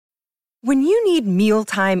When you need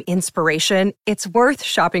mealtime inspiration, it's worth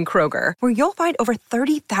shopping Kroger, where you'll find over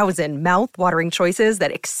 30,000 mouth-watering choices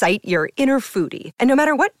that excite your inner foodie. And no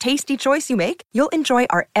matter what tasty choice you make, you'll enjoy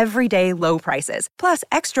our everyday low prices, plus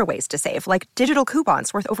extra ways to save, like digital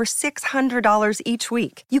coupons worth over $600 each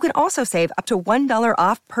week. You can also save up to $1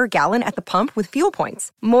 off per gallon at the pump with fuel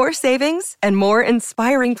points. More savings and more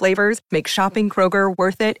inspiring flavors make shopping Kroger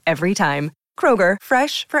worth it every time. Kroger,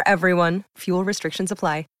 fresh for everyone. Fuel restrictions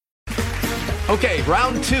apply. Okay,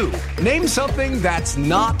 round two. Name something that's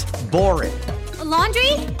not boring. A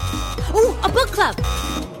laundry? Ooh, a book club.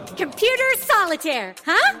 Computer solitaire,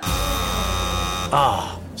 huh?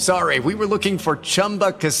 Ah, sorry, we were looking for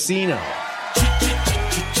Chumba Casino.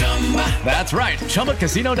 That's right,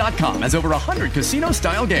 ChumbaCasino.com has over 100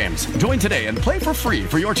 casino-style games. Join today and play for free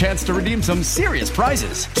for your chance to redeem some serious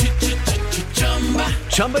prizes.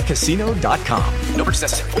 ChumbaCasino.com. No purchase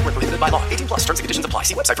necessary. Void where prohibited by law. 18+ terms and conditions apply.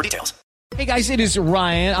 See website for details. Hey guys, it is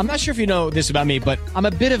Ryan. I'm not sure if you know this about me, but I'm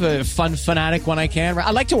a bit of a fun fanatic when I can.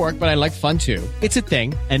 I like to work, but I like fun too. It's a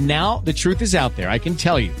thing. And now the truth is out there. I can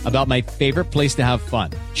tell you about my favorite place to have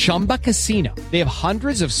fun. Chumba Casino. They have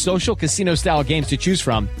hundreds of social casino style games to choose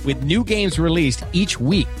from with new games released each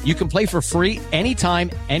week. You can play for free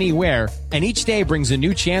anytime, anywhere. And each day brings a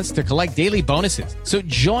new chance to collect daily bonuses. So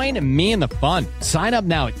join me in the fun. Sign up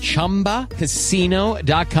now at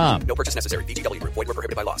ChumbaCasino.com. No purchase necessary. VGW Group. Void where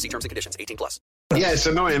prohibited by law. See terms and conditions. 18+. Yeah, it's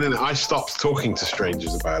annoying, isn't it? I stopped talking to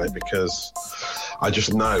strangers about it because I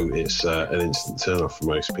just know it's an instant turn-off for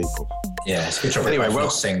most people. Yeah, it's good job. Anyway, well,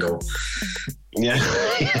 single. Yeah,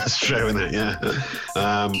 it's true, isn't it? Yeah.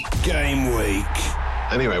 Game week.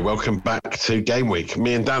 Anyway, welcome back to Game Week.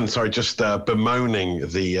 Me and Dan, just bemoaning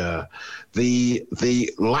the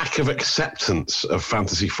lack of acceptance of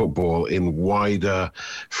fantasy football in wider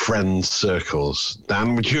friend circles.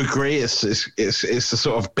 Dan, would you agree? It's a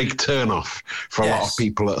sort of big turn-off for a lot of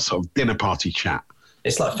people at sort of dinner party chat.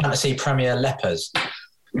 It's like fantasy Premier lepers.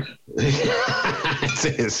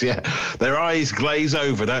 It is, yeah. Their eyes glaze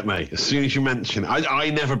over, don't they? As soon as you mention it. I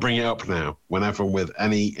never bring it up now whenever I'm with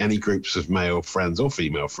any groups of male friends or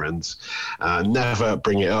female friends. Never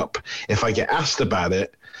bring it up. If I get asked about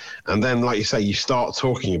it, and then, like you say, you start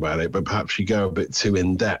talking about it, but perhaps you go a bit too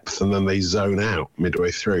in-depth, and then they zone out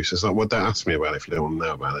midway through. So it's like, well, don't ask me about it if you don't want to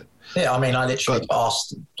know about it. Yeah, I mean, I literally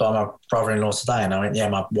asked my brother-in-law today, and I went, yeah,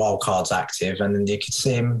 my wild card's active, and then you could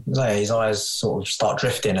see him, his eyes sort of start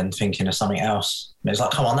drifting and thinking of something else. And it's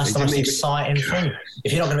like, come on, that's the most exciting thing.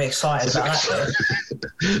 If you're not going to be excited about that,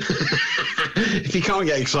 if you can't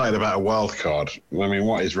get excited about a wild card, I mean,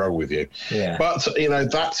 what is wrong with you? Yeah. But,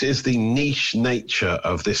 that is the niche nature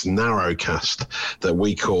of this narrow cast that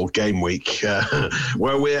we call Game Week,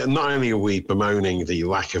 where we're not only are we bemoaning the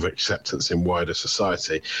lack of acceptance in wider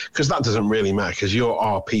society, because that doesn't really matter, because you're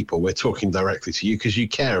our people. We're talking directly to you because you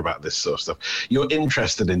care about this sort of stuff. You're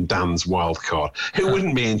interested in Dan's wild card. Who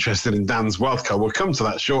wouldn't be interested in Dan's wild card? We'll come to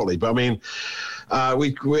that shortly. But I mean, I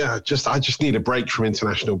just need a break from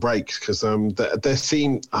international breaks because there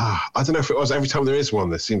seem I don't know if it was every time there is one,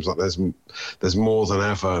 there seems like there's more than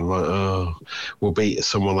ever, and like we'll beat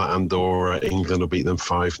someone like Andorra, England will beat them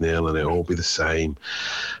 5-0, and it'll all be the same.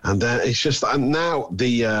 And it's just, and now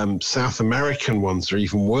the South American ones are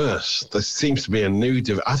even worse. There seems to be a new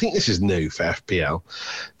I think this is new for FPL.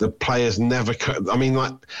 The players never I mean,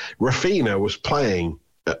 like Rafinha was playing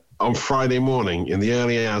on Friday morning, in the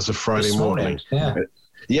early hours of Friday morning.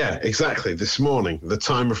 Yeah, exactly. This morning, the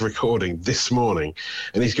time of recording this morning.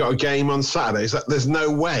 And he's got a game on Saturday. There's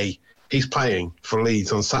no way he's playing for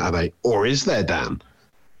Leeds on Saturday. Or is there, Dan?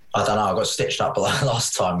 I don't know. I got stitched up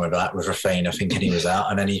last time with Rafinha, thinking he was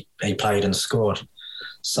out, and then he played and scored.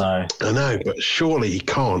 So I know, but surely he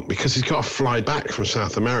can't, because he's got to fly back from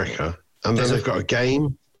South America, and then they've got a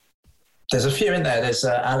game. There's a few in there. There's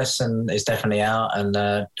Alisson is definitely out,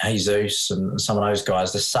 and Jesus and some of those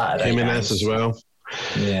guys. The Saturday Jimenez games as well.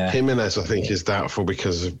 Yeah, Jimenez I think is doubtful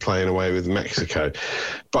because of playing away with Mexico.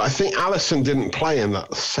 But I think Alisson didn't play in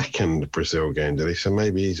that second Brazil game, did he? So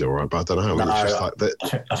maybe he's all right. But I don't know. No, it's just like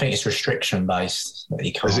that. I think it's restriction based that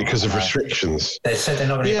he can't. Is it because of restrictions? They said they're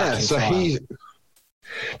not going to be back in time.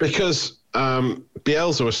 Because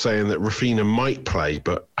Bielsa was saying that Rafinha might play,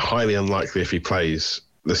 but highly unlikely if he plays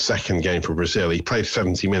the second game for Brazil. He played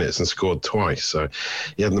 70 minutes and scored twice, so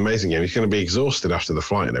he had an amazing game. He's going to be exhausted after the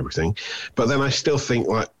flight and everything. But then I still think,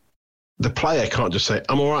 like, the player can't just say,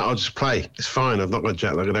 I'm all right, I'll just play. It's fine, I've not got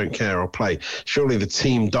jet lag, I don't care, I'll play. Surely the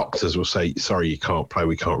team doctors will say, sorry, you can't play,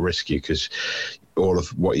 we can't risk you because all of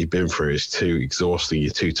what you've been through is too exhausting,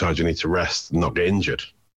 you're too tired, you need to rest and not get injured.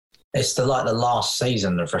 It's the last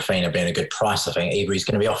season of Rafinha being a good price, I think. Either he's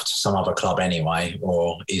going to be off to some other club anyway,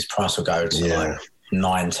 or his price will go to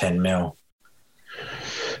 9-10 mil.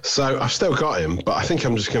 So I've still got him, but I think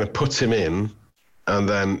I'm just going to put him in, and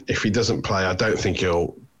then if he doesn't play, I don't think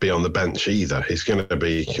he'll be on the bench either. He's going to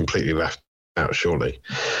be completely left out, surely.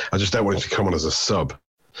 I just don't want him to come on as a sub.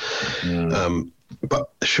 But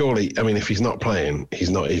surely, I mean, if he's not playing, he's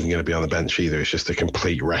not even going to be on the bench either. It's just a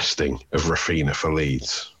complete resting of Rafinha for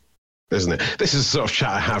Leeds, isn't it? This is the sort of chat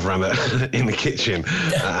I have around in the kitchen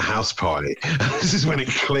at a house party. This is when it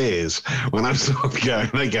clears, when I'm sort of going,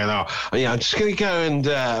 they go, oh, yeah, I'm just going to go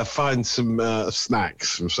and find some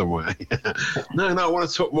snacks from somewhere. No, I want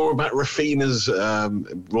to talk more about Rafinha's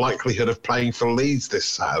likelihood of playing for Leeds this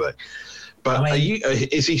Saturday. But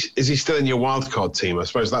is he still in your wildcard team? I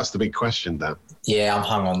suppose that's the big question, Dan. Yeah, I'm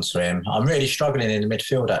hung on to him. I'm really struggling in the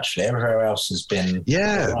midfield, actually. Everywhere else has been...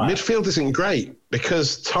 Yeah, right. Midfield isn't great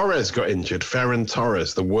because Torres got injured. Ferran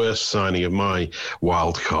Torres, the worst signing of my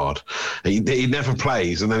wildcard. He never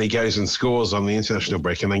plays, and then he goes and scores on the international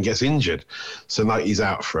break and then gets injured. So he's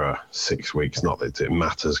out for 6 weeks. Not that it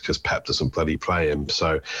matters because Pep doesn't bloody play him.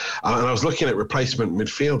 So, and I was looking at replacement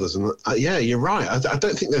midfielders, and yeah, you're right. I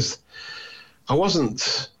don't think there's... I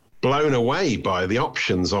wasn't blown away by the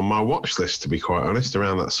options on my watch list, to be quite honest,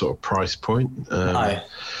 around that sort of price point. I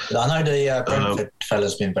know the Brentford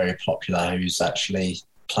fella's been very popular, who's actually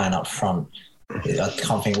playing up front. I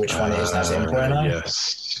can't think which one it is now. Is it Bueno?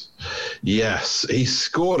 Yes. He's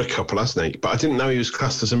scored a couple, hasn't he? But I didn't know he was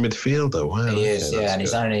classed as a midfielder. Wow. He is, and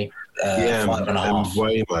he's only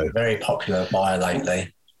 5.5. Very popular buyer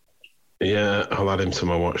lately. Yeah, I'll add him to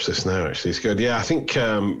my watch list now, actually. He's good. Yeah, I think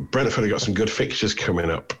Brentford have got some good fixtures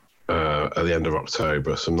coming up at the end of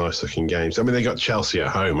October, some nice-looking games. I mean, they got Chelsea at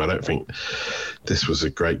home. I don't think this was a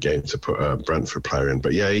great game to put a Brentford player in.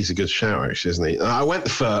 But, yeah, he's a good shout, actually, isn't he? I went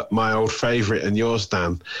for my old favourite and yours,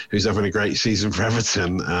 Dan, who's having a great season for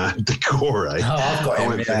Everton, Decore. Oh, I've got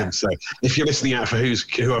him, I went for him. So if you're listening out for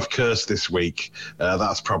who I've cursed this week,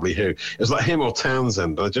 that's probably who. It was like him or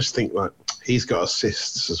Townsend. I just think, he's got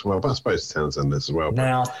assists as well, but I suppose Townsend as well.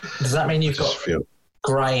 Now, does that mean you've got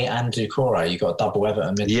Gray and Doucouré? You've got double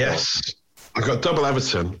Everton midfield? Yes. I've got double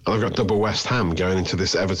Everton and I've got double West Ham going into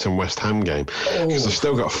this Everton-West Ham game because I've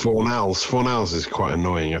still got Fornals. Fornals is quite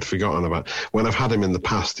annoying. I'd forgotten about... When I've had him in the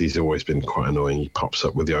past, he's always been quite annoying. He pops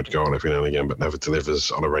up with the odd goal every now and again but never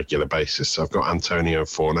delivers on a regular basis. So I've got Antonio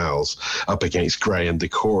Fornals up against Gray and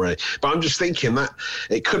Doucouré. But I'm just thinking that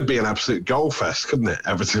it could be an absolute goal fest, couldn't it?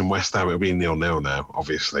 Everton-West Ham, it'll be 0-0 now,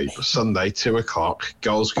 obviously. But Sunday, 2:00,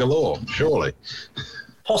 goals galore, surely.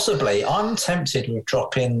 Possibly. I'm tempted with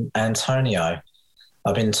dropping Antonio.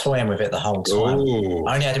 I've been toying with it the whole time. Ooh.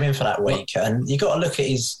 I only had him in for that week. And you got to look at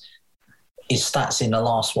his stats in the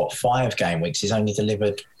last, 5 game weeks. He's only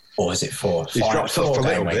delivered, or is it 4? He's dropped off a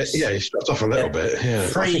little bit. Yeah, he's dropped off a little bit. Yeah.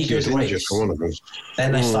 3 good weeks. For one of them.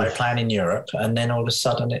 Then they started playing in Europe, and then all of a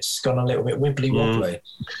sudden it's gone a little bit wibbly-wobbly.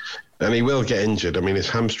 And he will get injured. I mean, his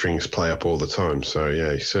hamstrings play up all the time. So,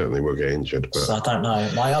 yeah, he certainly will get injured. But... So, I don't know.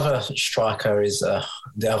 My other striker is the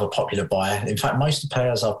other popular buyer. In fact, most of the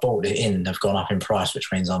players I've bought it in have gone up in price,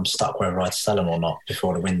 which means I'm stuck whether I'd sell them or not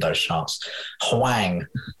before the window shuts. Hwang,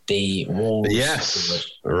 the Wolves. Yes.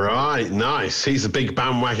 Right. Nice. He's a big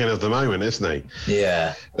bandwagon at the moment, isn't he?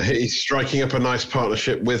 Yeah. He's striking up a nice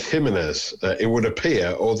partnership with Jimenez, it would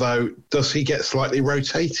appear, although does he get slightly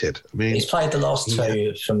rotated? I mean, he's played the last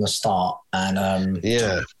 2 from the start. And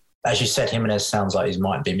as you said, Jimenez sounds like he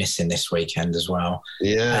might be missing this weekend as well.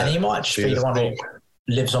 Yeah. And he might just be the one who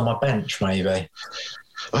lives on my bench, maybe.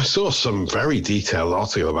 I saw some very detailed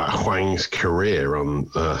article about Hwang's career on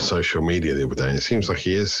social media the other day. It seems like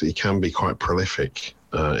he can be quite prolific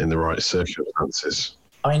in the right circumstances.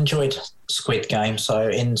 I enjoyed Squid Game, so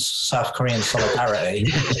in South Korean solidarity.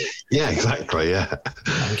 Yeah, exactly, yeah.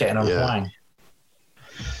 I'm getting on Hwang.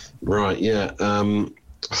 Right, yeah.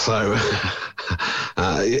 So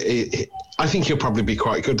I think he'll probably be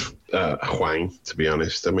quite good, Hwang, to be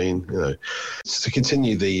honest. I mean, to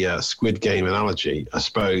continue the Squid Game analogy, I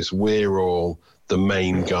suppose we're all the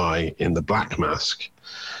main guy in the black mask,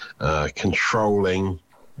 controlling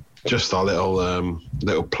just our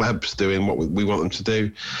little plebs doing what we want them to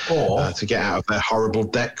do, or to get out of their horrible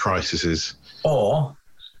debt crises. Or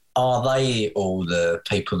are they all the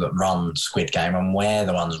people that run Squid Game and we're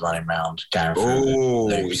the ones running around going through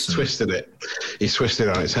he's twisted it. He's twisted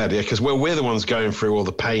it on its head, yeah, because we're the ones going through all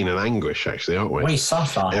the pain and anguish, actually, aren't we? We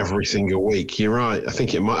suffer. Every single week. You're right. I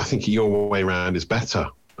think your way round is better.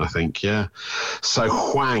 I think, yeah. So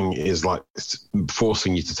Hwang is like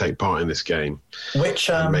forcing you to take part in this game, which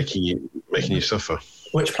making you suffer.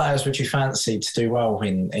 Which players would you fancy to do well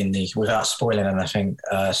in the, without spoiling anything,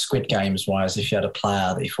 Squid Games wise, if you had a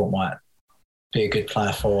player that you thought might be a good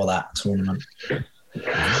player for that tournament?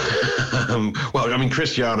 Well, I mean,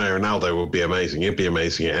 Cristiano Ronaldo would be amazing. He'd be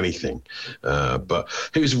amazing at anything. But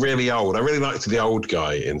who's really old? I really liked the old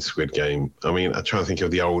guy in Squid Game. I mean, I try to think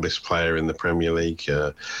of the oldest player in the Premier League.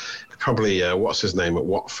 Probably, what's his name at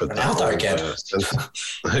Watford? Ronaldo again.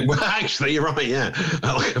 Well, actually, you're right, yeah.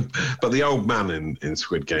 But the old man in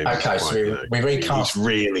Squid Game. Okay, so we recast.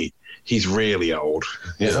 He's really old.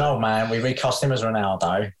 He's an old man. We recast him as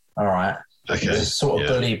Ronaldo. All right. Okay. He's a sort of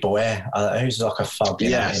bully boy who's like a thug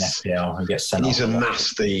in FPL who gets sent off. He's a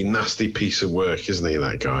nasty piece of work, isn't he,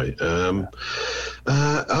 that guy?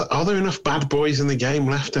 Are there enough bad boys in the game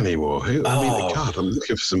left anymore? I mean, God, I'm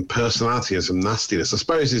looking for some personality and some nastiness. I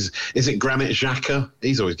suppose, is it Granit Xhaka?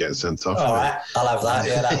 He's always getting sent off. All right, I'll have that.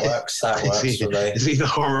 Yeah, that works. That works for me. Is he the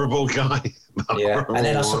horrible guy? And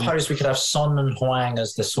then I suppose we could have Son and Huang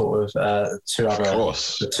as the sort of the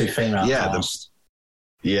two female cast.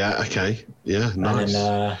 Yeah, okay. Yeah, nice.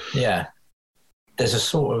 And then, there's a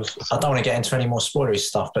sort of... I don't want to get into any more spoilery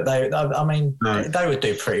stuff, but they would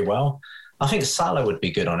do pretty well. I think Salah would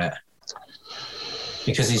be good on it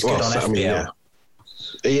because he's good on FPL. I mean, yeah.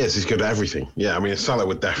 He is. He's good at everything. Yeah, I mean, Salah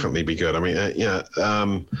would definitely be good. I mean,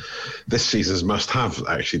 this season's must-have,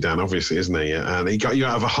 actually, Dan, obviously, isn't he? And he got you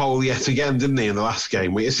out of a hole yet again, didn't he, in the last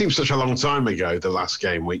game week? It seems such a long time ago, the last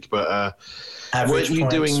game week, but weren't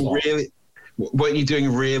you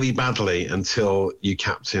doing really badly until you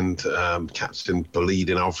captained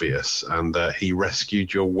Bleeding Obvious and he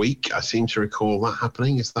rescued your week? I seem to recall that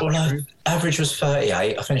happening. Is that true? Average was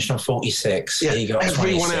 38. I finished on 46. Yeah, he got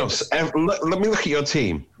everyone 26. else. Let me look at your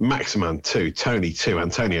team. Maximan 2, Tony 2,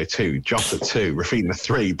 Antonio 2, Jota 2, Rafinha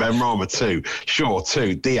 3, Benrahma 2, Shaw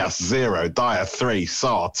 2, Diaz 0, Dyer 3,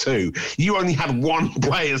 Sarr 2. You only had one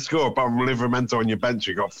player score apart from Livramento on your bench,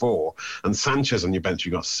 you got 4, and Sanchez on your bench,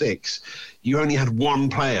 you got 6. You only had one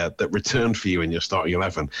player that returned for you in your starting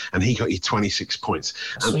 11, and he got you 26 points.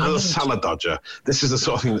 And as a Salah dodger, this is the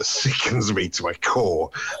sort of thing that sickens me to my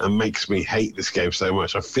core and makes me hate this game so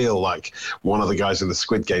much. I feel like one of the guys in the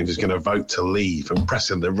Squid Games is going to vote to leave and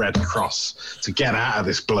pressing the red cross to get out of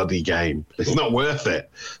this bloody game. It's not worth it.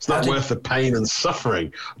 It's not worth the pain and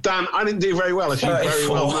suffering. Dan, I didn't do very well, as you very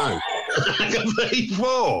well know. I got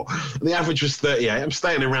 34. The average was 38. I'm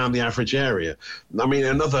staying around the average area. I mean,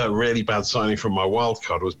 another really bad signing from my wild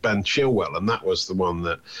card was Ben Chilwell, and that was the one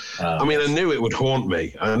that... I mean, I knew it would haunt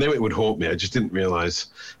me. I just didn't realise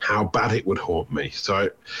how bad it would haunt me. So I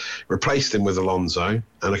replaced him with Alonso,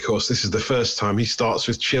 and of course, this is the first time he starts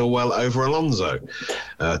with Chilwell over Alonso.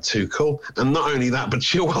 Tuchel. And not only that, but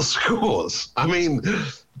Chilwell scores. I mean,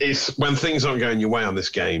 it's when things aren't going your way on this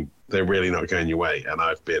game, they're really not going your way, and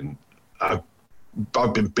I've been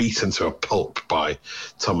beaten to a pulp by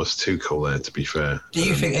Thomas Tuchel there, to be fair. Do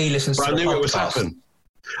you think he listens to the podcast? I knew it was happening.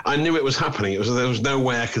 I knew it was happening. There was no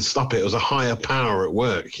way I could stop it. It was a higher power at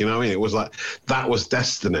work. You know what I mean? It was like, that was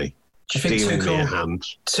destiny. Do you think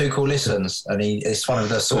Tuchel listens? And it's one of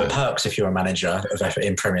the sort of perks if you're a manager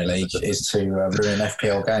in Premier League is to ruin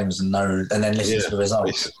FPL games and then listen to the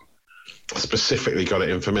results. Specifically got it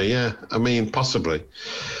in for me, yeah. I mean, possibly.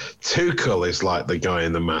 Tuchel is like the guy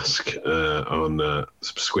in the mask on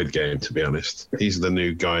Squid Game, to be honest. He's the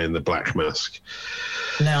new guy in the black mask.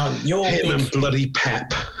 Now, and bloody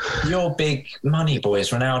Pep. Your big money boys,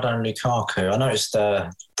 Ronaldo and Lukaku. I noticed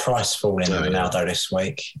the price falling in Ronaldo this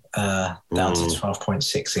week, down to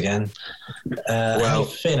 12.6 again. How are you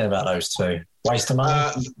feeling about those two? Waste of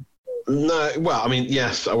money? No, well, I mean,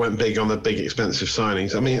 yes, I went big on the big expensive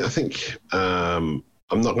signings. I mean, I think I'm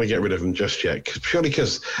not going to get rid of him just yet, purely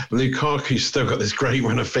because Lukaku's still got this great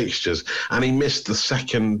run of fixtures, and he missed the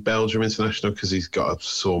second Belgium international because he's got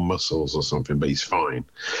sore muscles or something, but he's fine.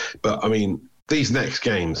 But, I mean, these next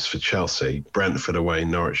games for Chelsea, Brentford away,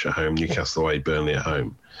 Norwich at home, Newcastle away, Burnley at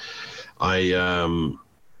home. I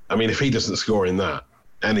mean, if he doesn't score in that,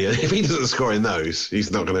 if he doesn't score in those,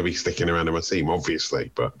 he's not going to be sticking around in my team,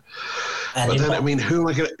 obviously. But then, I mean, who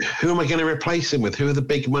am I going to replace him with? Who are the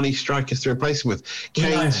big money strikers to replace him with?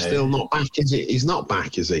 Kane's still not back, is he? He's not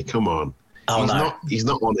back, is he? Come on. He's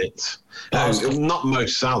not on it. Not Mo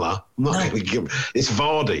Salah. It's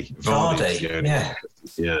Vardy. Vardy, yeah.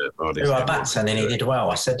 Yeah, Vardy. Who I backed and he did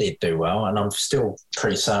well. I said he'd do well, and I'm still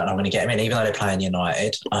pretty certain I'm going to get him in, even though they're playing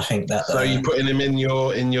United. I think that. So you putting him in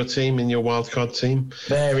your team, in your wildcard team?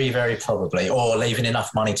 Very, very probably, or leaving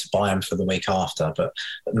enough money to buy him for the week after. But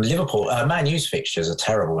Liverpool, Man U's fixtures are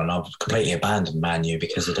terrible, and I've completely abandoned Man U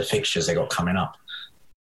because of the fixtures they got coming up.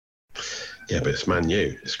 Yeah, but it's Man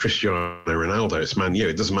U. It's Cristiano Ronaldo. It's Man U.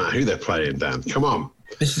 It doesn't matter who they're playing, Dan. Come on.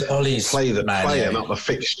 This is Ollie's play the Man player, U. not the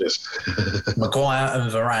fixtures. Maguire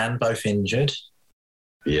and Varane both injured.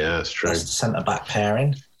 Yeah, that's true. That's the centre-back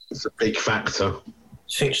pairing. It's a big factor.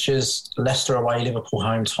 Fixtures, Leicester away, Liverpool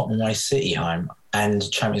home, Tottenham away, City home,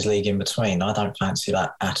 and Champions League in between. I don't fancy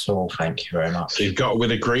that at all, thank you very much. So you've got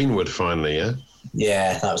rid of Greenwood finally, yeah?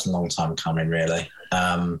 Yeah, that was a long time coming, really.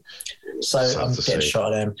 So I'm getting a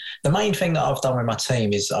shot at them. The main thing that I've done with my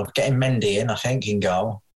team is I'm getting Mendy in, I think, in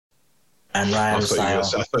goal. And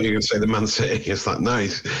Ramsdale. I thought you were going to say the Man City. It's like, no,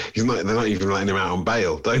 he's not. They're not even letting him out on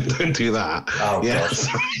bail. Don't do that. Oh, yeah, God.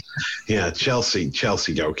 Yeah. Chelsea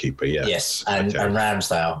goalkeeper. Yes. Yes, and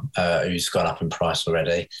Ramsdale, who's gone up in price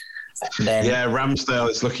already. And then Ramsdale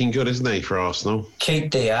is looking good, isn't he, for Arsenal?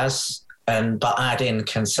 Keep Diaz, but add in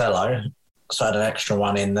Cancelo, so add an extra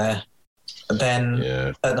one in there. And then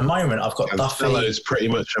at the moment, I've got Duffy. Cancelo's pretty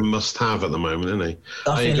much a must-have at the moment, isn't he?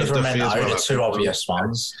 Duffy and Livramento are the two obvious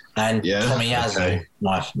ones. And Tomiyasu,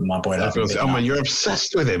 my boy. Oh, man, you're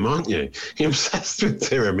obsessed with him, aren't you? You're obsessed with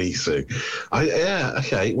Tiramisu.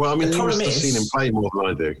 Okay. Well, I mean, you must have seen him play more than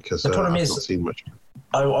I do, because I've not seen much.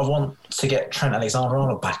 I want to get Trent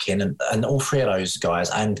Alexander-Arnold back in, and all three of those guys,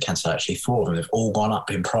 and Cancelo, actually, four of them, have all gone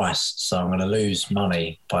up in price. So I'm going to lose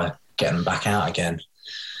money by getting them back out again.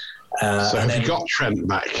 So have you got Trent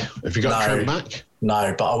back? Have you got Trent back?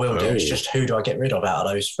 No, but I will do. It's just, who do I get rid of out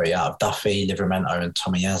of those three? Out of Duffy, Livramento and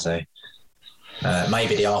Tomiyasu.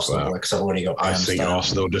 Maybe the Arsenal boy, because I've already got I think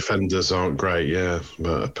Arsenal defenders aren't great,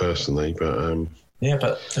 personally. But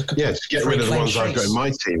just get rid of the ones I've got in my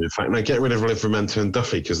team. In fact, no, get rid of Livramento and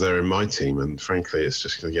Duffy, because they're in my team, and frankly, it's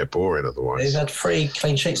just going to get boring otherwise. They've had 3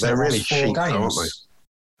 clean sheets. They're really cheap, games.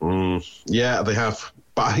 aren't they? Yeah, they have.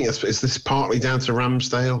 But I think is this partly down to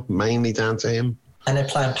Ramsdale, mainly down to him? And they're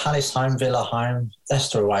playing Palace home, Villa home,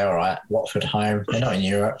 Leicester away, all right, Watford home. They're not in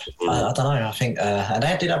Europe. I don't know. I think, and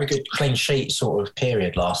they did have a good clean sheet sort of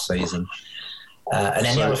period last season. And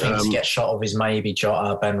then the other thing to get shot of is maybe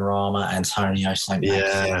Jota, Benrahma, Antonio, St.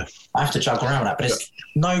 Yeah. I have to juggle around that, but it's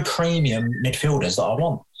no premium midfielders that I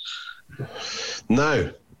want.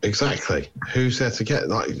 No, exactly. Who's there to get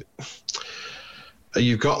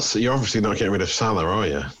you're obviously not getting rid of Salah, are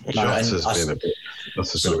you? No, Jota's been a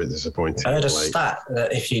bit disappointing. I heard a stat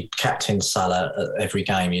that if you captain Salah at every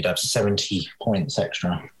game, you'd have 70 points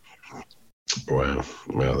extra. Wow.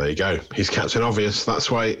 Well, there you go. He's Captain Obvious. That's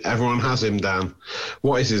why everyone has him down.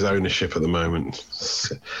 What is his ownership at the moment?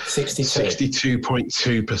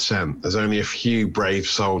 62.2%. There's only a few brave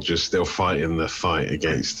soldiers still fighting the fight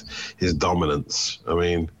against his dominance. I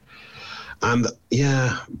mean... And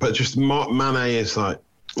but just Mane is like,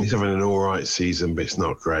 he's having an all right season, but it's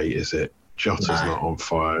not great, is it? Jota's not on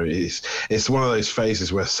fire. It's one of those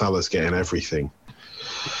phases where Salah's getting everything.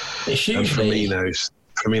 It's usually, and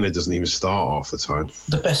Firmino doesn't even start half the time.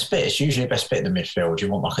 The best bit, it's usually the best bit in the midfield. You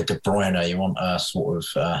want like a De Bruyne, you want a sort of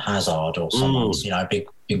Hazard or someone, big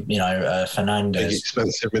Fernandes. Big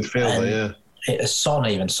expensive midfielder,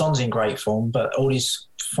 Son's in great form, but all his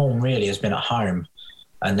form really has been at home.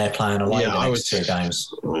 And they're playing away the next 2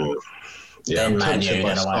 games. Then Man U,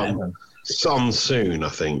 then away. Son soon, I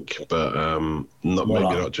think, but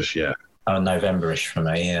not just yet. November-ish for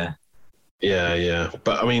me, yeah. Yeah.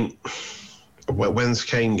 But I mean, when's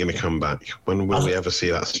Kane going to come back? When will we ever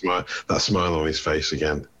see that smile on his face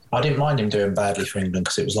again? I didn't mind him doing badly for England,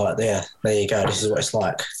 because it was like, there you go. This is what it's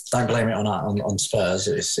like. Don't blame it on Spurs.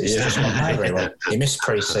 It's just not playing very well. He missed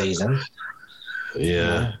pre-season.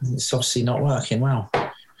 Yeah. It's obviously not working well.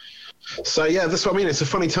 So, that's what I mean. It's a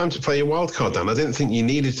funny time to play your wild card, Dan. I didn't think you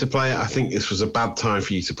needed to play it. I think this was a bad time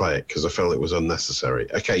for you to play it, because I felt it was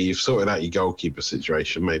unnecessary. Okay, you've sorted out your goalkeeper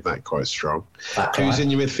situation, made that quite strong. Who's in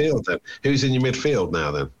your midfield then? Who's in your midfield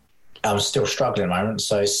now then? I'm still struggling at the moment.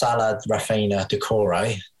 So Salah, Rafinha,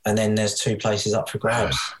 Doucouré, and then there's 2 places up for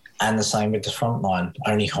grabs. And the same with the front line.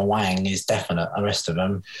 Only Hwang is definite. The rest of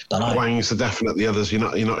them, don't know. Hwang's are definite. The others, you're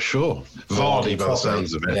not sure. Vardy, by the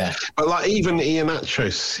sounds of it. Yeah. But like even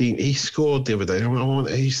Iheanacho, he scored the other day.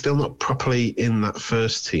 He's still not properly in that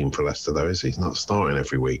first team for Leicester, though, is he? He's not starting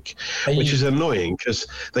every week, which is annoying, because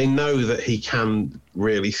they know that he can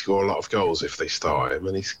really score a lot of goals if they start him,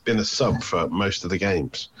 and he's been a sub for most of the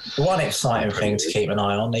games. One exciting thing to keep an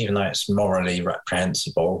eye on, even though it's morally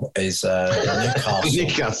reprehensible, is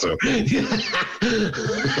Newcastle. I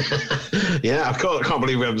can't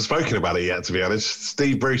believe we haven't spoken about it yet, to be honest.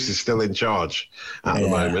 Steve Bruce is still in charge at the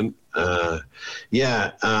moment. I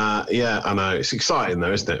know. It's exciting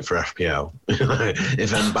though, isn't it, for FPL?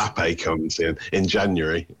 If Mbappe comes in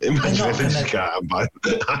January, imagine if they just can't buy.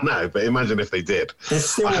 I know, but imagine if they did.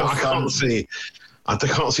 I can't see. I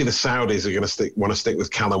can't see the Saudis are going to want to stick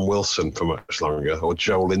with Callum Wilson for much longer, or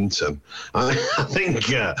Joe Linton. I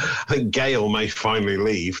think Gale may finally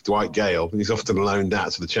leave. Dwight Gale. He's often loaned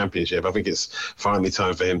out to the Championship. I think it's finally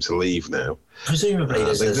time for him to leave now. Presumably,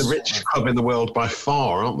 they're the richest club in the world by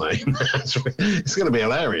far, aren't they? It's going to be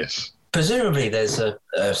hilarious. Presumably, there's a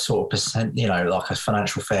sort of percent, like a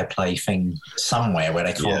financial fair play thing somewhere where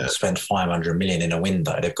they can't spend 500 million in a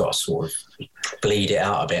window. They've got to sort of bleed it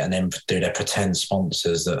out a bit and then do their pretend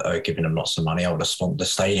sponsors that are giving them lots of money. Oh, the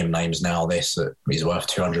stadium name's now this, that is worth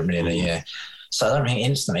 200 million a year. So I don't think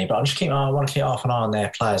instantly, but I want to keep half an eye on their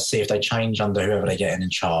players, see if they change under whoever they get in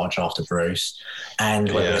charge after Bruce, and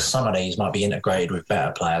whether some of these might be integrated with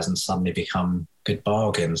better players and suddenly become good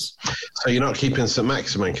bargains. So you're not keeping St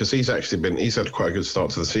Maximin, because he's had quite a good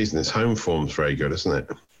start to the season. His home form's very good, isn't it?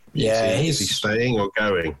 Yeah, is he staying or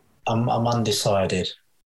going? I'm undecided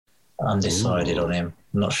on him.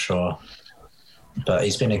 I'm not sure. But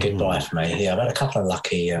he's been a good buy for me. Yeah, I've had a couple of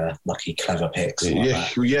lucky, clever picks.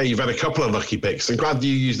 You've had a couple of lucky picks. I'm glad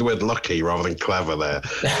you used the word lucky rather than clever there,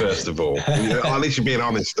 first of all. At least you're being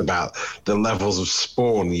honest about the levels of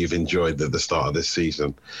spawn you've enjoyed at the start of this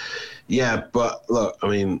season. Yeah, but look, I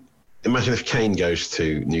mean, imagine if Kane goes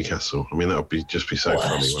to Newcastle. I mean, that would just be so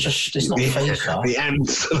funny. It's not FIFA. The end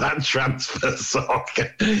to that transfer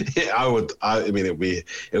saga.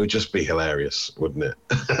 It would just be hilarious, wouldn't it?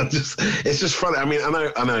 It's just funny. I mean,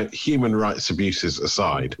 I know. Human rights abuses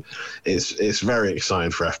aside, it's very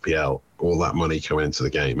exciting for FPL. All that money coming into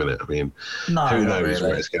the game, isn't it? I mean, who knows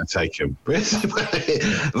where it's going to take him?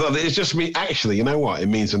 It's just me. Actually, you know what? It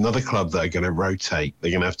means another club that are going to rotate.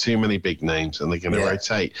 They're going to have too many big names, and they're going to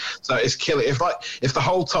rotate. So it's killing. If the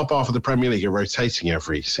whole top half of the Premier League are rotating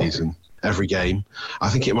every season, every game, I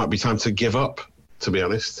think it might be time to give up. To be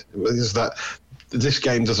honest, because this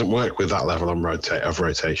game doesn't work with that level of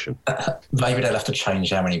rotation. Maybe they'll have to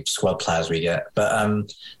change how many squad players we get. But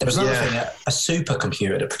there was another thing, a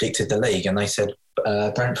supercomputer that predicted the league, and they said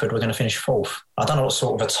Brentford were going to finish fourth. I don't know what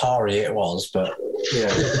sort of Atari it was, but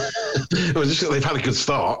yeah. They've had a good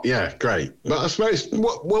start. Yeah, great. But I suppose,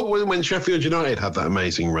 when Sheffield United had that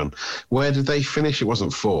amazing run, where did they finish? It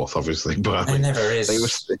wasn't fourth, obviously. But it never is.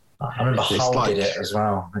 I remember Hull did it as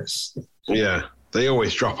well. Yeah. They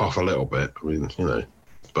always drop off a little bit. I mean,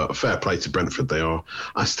 but fair play to Brentford. They are.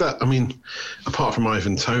 Apart from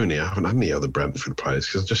Ivan Toney, I haven't had any other Brentford players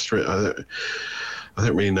because I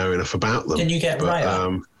don't really know enough about them. Can you get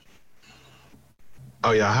Raya?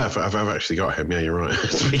 Oh yeah, I have. I've actually got him. Yeah, you're right.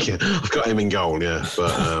 I've got him in goal. Yeah,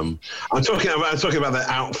 but I'm talking about the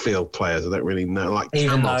outfield players. I don't really know. Like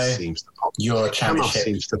Canos seems to pop. You're a championship. Canos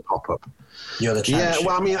seems to pop up. You're the championship. Yeah,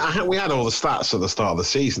 well, I mean, we had all the stats at the start of the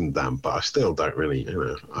season, Dan, but I still don't really,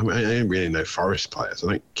 I don't really know Forest players. I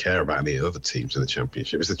don't care about any other teams in the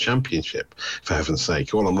Championship. It's the Championship, for heaven's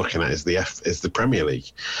sake. All I'm looking at is the Premier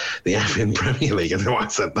League, the effing Premier League. I don't know why I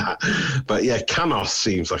said that, but yeah, Canos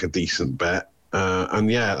seems like a decent bet, and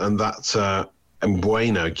that's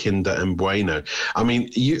Mbueno, Kinder Mbueno. I mean,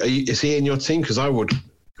 is he in your team? Because I would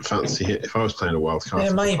fancy it if I was playing a wild card.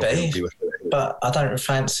 Yeah, maybe. But I don't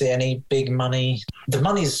fancy any big money. The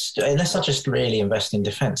money's, unless I just really invest in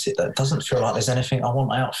defence, it doesn't feel like there's anything I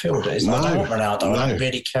want outfielders. I don't want Ronaldo. I don't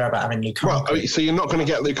really care about having Lukaku. Well, so you're not going to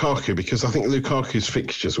get Lukaku, because I think Lukaku's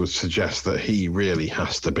fixtures would suggest that he really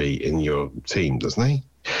has to be in your team, doesn't he?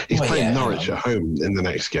 He's playing Norwich at home in the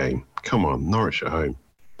next game. Come on, Norwich at home.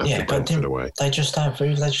 Yeah, but they just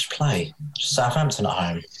play. Southampton at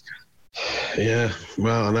home. Yeah,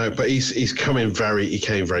 well, I know, but he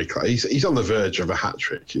came very close. He's on the verge of a hat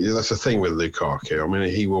trick. That's the thing with Lukaku. I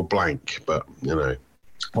mean, he will blank, but Well,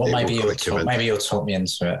 maybe you'll talk me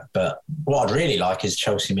into it. But what I'd really like is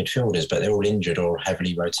Chelsea midfielders, but they're all injured or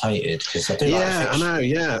heavily rotated. Because I do. Yeah, I know.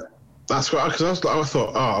 Yeah, that's what. Because I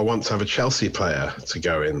thought, I want to have a Chelsea player to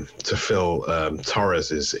go in to fill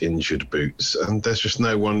Torres's injured boots, and there's just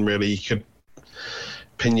no one really you could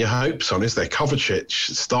pin your hopes on, is there? Kovacic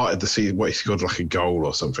started the season, he scored like a goal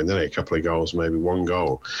or something, didn't he? A couple of goals, maybe one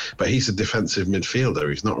goal. But he's a defensive midfielder.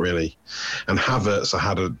 He's not really. And Havertz, I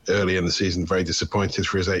had early in the season, very disappointed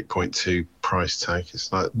for his 8.2 price tag.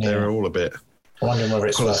 It's like they're all a bit. I'm wondering whether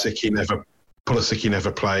it's Pulisic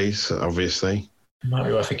never plays, obviously. It might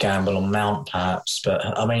be worth a gamble on Mount, perhaps.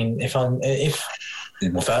 But I mean, if Werner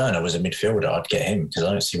was a midfielder, I'd get him, because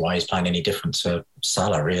I don't see why he's playing any different to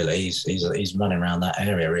Salah, really. He's running around that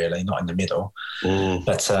area, really, not in the middle.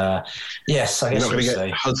 But, yes, I guess you're not going to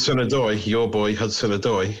get Hudson-Odoi, your boy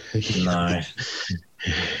Hudson-Odoi. No.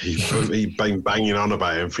 You've been banging on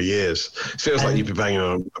about him for years. It feels like you've been banging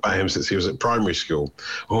on about him since he was at primary school.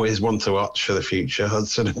 Oh, he's one to watch for the future,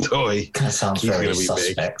 Hudson Odoi. That sounds very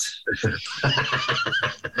suspect.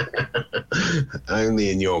 Only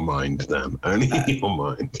in your mind, Dan. Only in your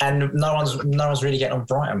mind. And no one's really getting on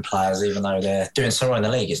Brighton players, even though they're doing so well in the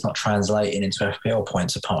league. It's not translating into FPL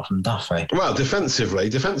points apart from Duffy. Well, defensively,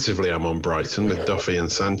 I'm on Brighton with Duffy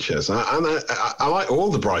and Sanchez. I like all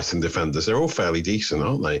the Brighton defenders. They're all fairly decent,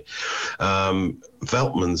 aren't they?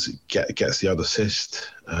 Veltman's gets the odd assist.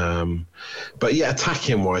 But yeah,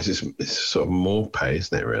 attacking wise, it's sort of more pay,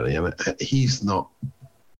 isn't it, really? And he's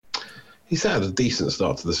had a decent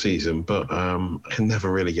start to the season, but I can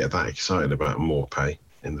never really get that excited about more pay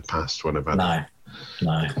in the past when I've had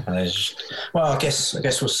No. Well, I guess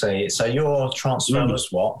we'll see. So your transfer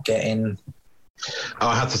was what? Getting...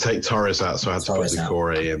 I had to take Torres out, so I had to put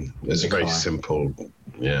Decore in. It's very simple.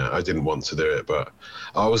 Yeah, I didn't want to do it, but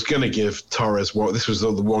I was going to give Torres... this was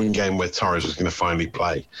the one game where Torres was going to finally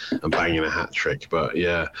play and bang in a hat-trick. But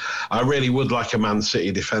yeah, I really would like a Man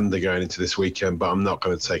City defender going into this weekend, but I'm not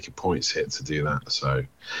going to take a points hit to do that. So I'm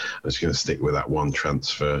just going to stick with that one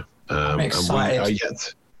transfer. I'm excited.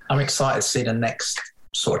 I'm excited to see the next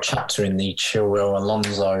sort of chapter in the Chilwell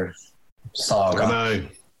Alonso saga. I know.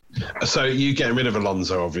 So you getting rid of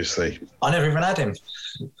Alonso, obviously. I never even had him.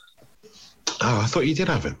 Oh, I thought you did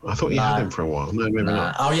have him. I thought you had him for a while. No, maybe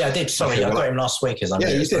not. Oh, yeah, I did. Sorry, I got him last week. As I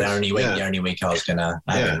it was the only week I was going to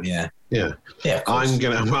have him, Yeah, I'm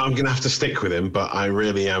gonna have to stick with him, but I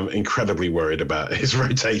really am incredibly worried about his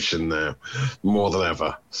rotation now, more than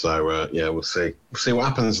ever. So we'll see. We'll see what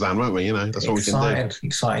happens, Dan, won't we? That's what we can do.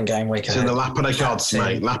 Exciting game week. It's in the lap of the gods,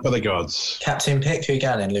 mate. Lap of the gods. Captain pick who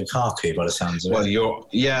again? And Lukaku, by the sounds of it.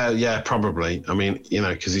 Well, probably. I mean,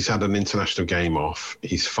 because he's had an international game off.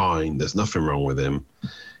 He's fine. There's nothing wrong with him.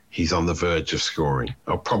 He's on the verge of scoring.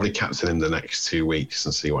 I'll probably captain him the next 2 weeks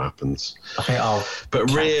and see what happens. I think I'll...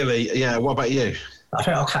 But really, what about you? I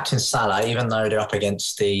think I'll captain Salah, even though they're up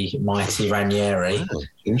against the mighty Ranieri. Oh,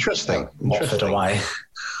 interesting. Watford away.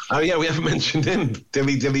 Oh, yeah, we haven't mentioned him.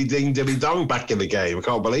 Dilly, dilly, ding, dilly, dong back in the game. I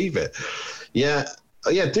can't believe it. Yeah.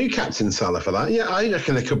 Do captain Salah for that. Yeah, I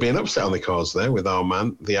reckon there could be an upset on the cards there with our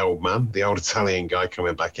man, the old Italian guy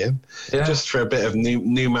coming back in. Yeah. Just for a bit of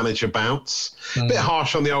new manager bounce. A bit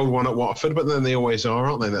harsh on the old one at Watford, but then they always are,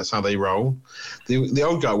 aren't they? That's how they roll. The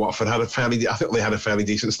old guy at Watford I think they had a fairly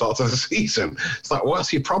decent start to the season. It's like,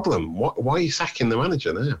 what's your problem? Why are you sacking the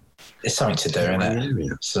manager now? It's something to do, isn't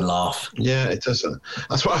it? It's a laugh. Yeah, it does.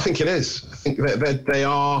 That's what I think it is. I think they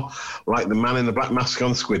are like the man in the black mask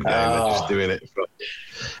on Squid Game. They're just doing it for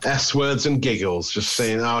S words and giggles, just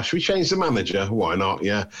saying, should we change the manager? Why not?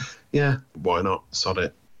 Yeah, why not? Sod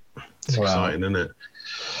it. It's exciting, isn't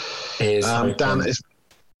it? Dan,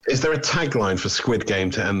 is there a tagline for Squid Game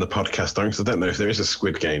to end the podcast on? Because I don't know if there is a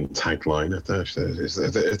Squid Game tagline. I don't know if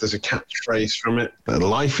there's a catchphrase from it.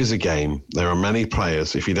 Life is a game. There are many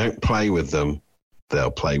players. If you don't play with them, they'll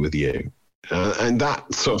play with you. And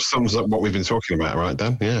that sort of sums up what we've been talking about, right,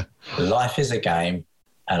 Dan? Yeah. Life is a game,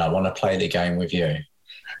 and I want to play the game with you.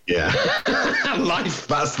 Yeah. Life,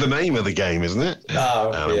 that's the name of the game, isn't it? Oh,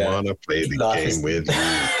 I want to play the game with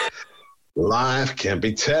you. Life can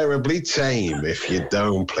be terribly tame if you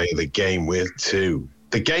don't play the game with two.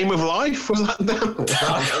 The Game of Life? Was that them?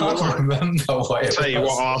 I can't remember what it was. Tell you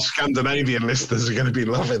what, our Scandinavian listeners are going to be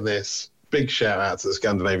loving this. Big shout out to the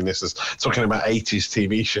Scandinavian listeners talking about 80s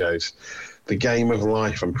TV shows. The Game of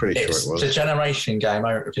Life, I'm pretty sure it was. The Generation Game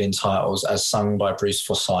opening titles as sung by Bruce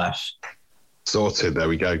Forsyth. Sorted. There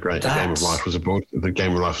we go. Great. The Game of Life was a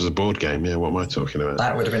board game. Yeah, what am I talking about?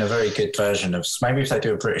 That would have been a very good version of... Maybe if they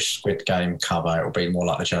do a British Squid Game cover, it will be more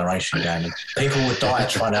like the Generation Game. People would die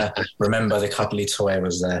trying to remember the cuddly toy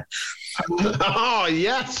was there. Oh,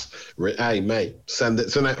 yes. Hey, mate, send it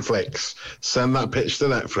to Netflix. Send that pitch to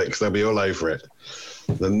Netflix. They'll be all over it.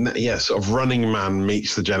 Sort of Running Man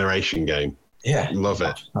meets the Generation Game. Yeah. Love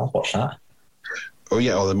it. I'll watch that. Oh,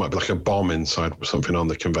 yeah, or there might be like a bomb inside something on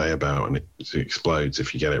the conveyor belt and it explodes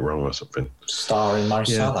if you get it wrong or something. Starring Mo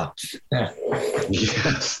Salah. Yeah.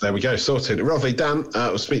 Yes, there we go. Sorted. Rovely, Dan,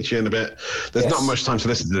 we'll speak to you in a bit. There's not much time to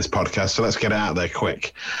listen to this podcast, so let's get it out there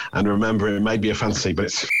quick. And remember, it may be a fantasy, but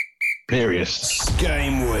it's serious.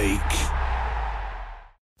 Game week.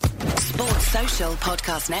 Sports Social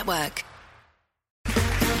Podcast Network.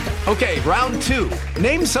 Okay, round two.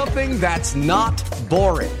 Name something that's not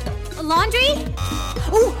boring. A laundry?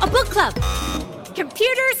 Ooh, a book club.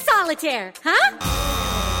 Computer solitaire, huh?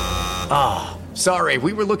 Ah, sorry,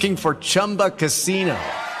 we were looking for Chumba Casino.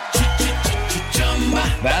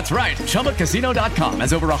 That's right. ChumbaCasino.com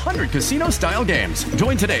has over 100 casino-style games.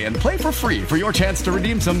 Join today and play for free for your chance to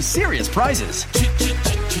redeem some serious prizes.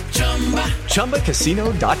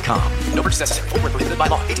 ChumbaCasino.com. No purchase necessary. Void where prohibited by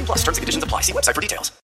law. 18 plus terms and conditions apply. See website for details.